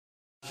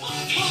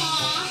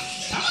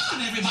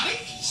on, everybody.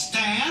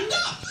 Stand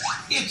up.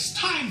 It's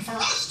time for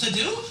us to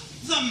do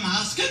the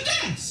Mazda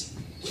dance.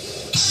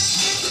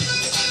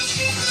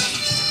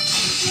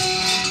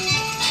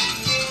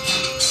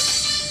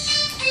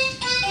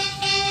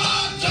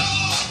 Hot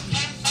dog.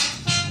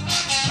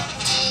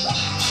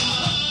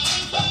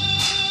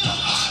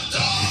 Hot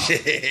dog.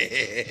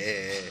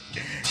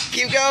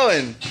 Keep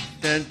going.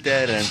 Dun,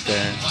 dun, dun,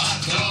 dun.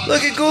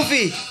 Look at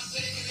Goofy.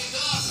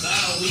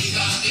 Now we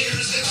got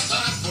ears, it's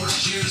time for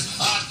cheers.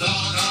 Hot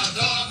dog,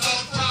 no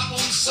problem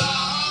solved.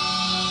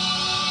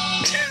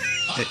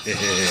 Hot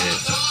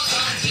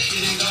dog,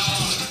 diggity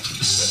dog.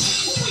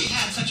 We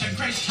had such a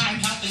great time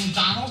helping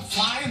Donald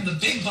fly in the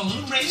big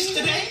balloon race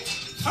today.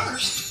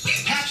 First, we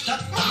patched up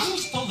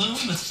Donald's balloon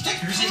with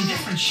stickers in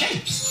different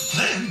shapes.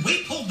 Then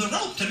we pulled the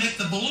rope to make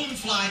the balloon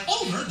fly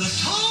over the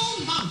tall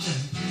mountain.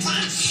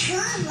 That sure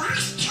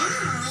was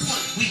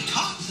tall. We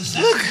tossed the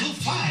seven blue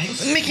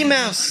flags. Mickey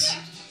Mouse.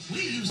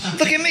 We used a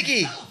Look at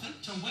Mickey.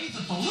 elephant to wave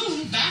the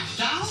balloon back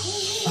down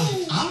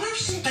from outer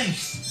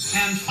space.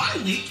 And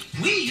finally,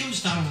 we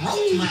used a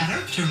rope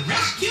ladder to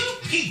rescue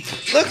Pete.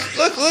 Look.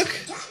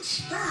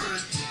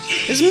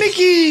 It's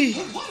Mickey.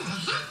 What a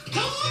hot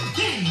dog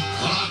day.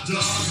 Hot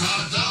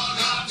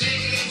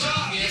diggity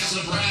dog. It's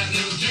a brand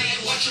new day.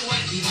 What you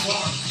waiting for?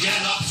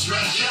 Get up,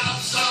 stretch out,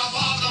 stomp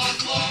on the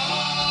floor.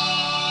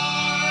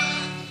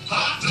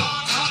 Hot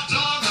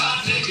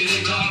dog,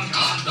 diggity dog.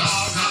 Hot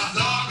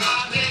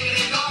dog,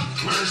 diggity dog.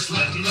 We're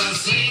splitting the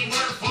scene.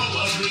 We're full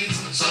of beans.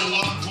 So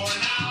long for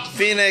now.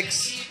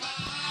 Phoenix.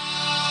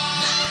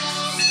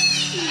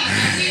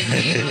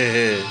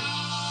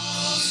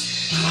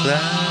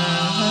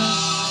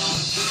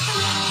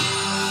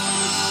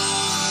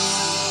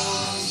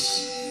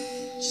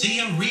 See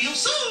you real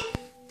soon.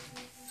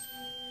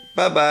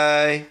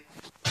 Bye-bye.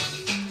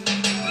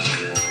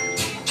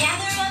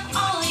 Gather up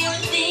all your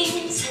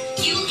things.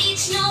 You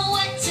each know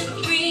what to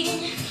bring.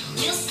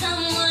 Will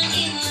someone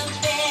in the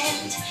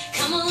band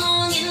come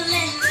along and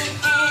lend a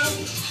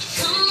hand?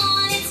 Come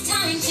on, it's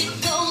time to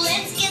go.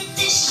 Let's get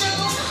this show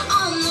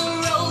on the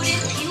road.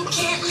 If you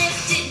can't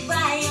lift it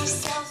by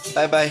yourself,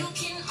 Bye-bye. you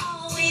can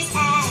always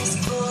ask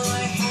for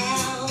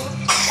help.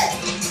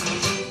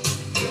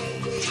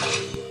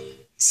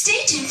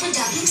 Stay tuned for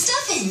Duckling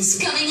Stuffins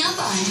coming up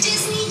on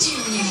Disney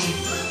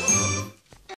Junior.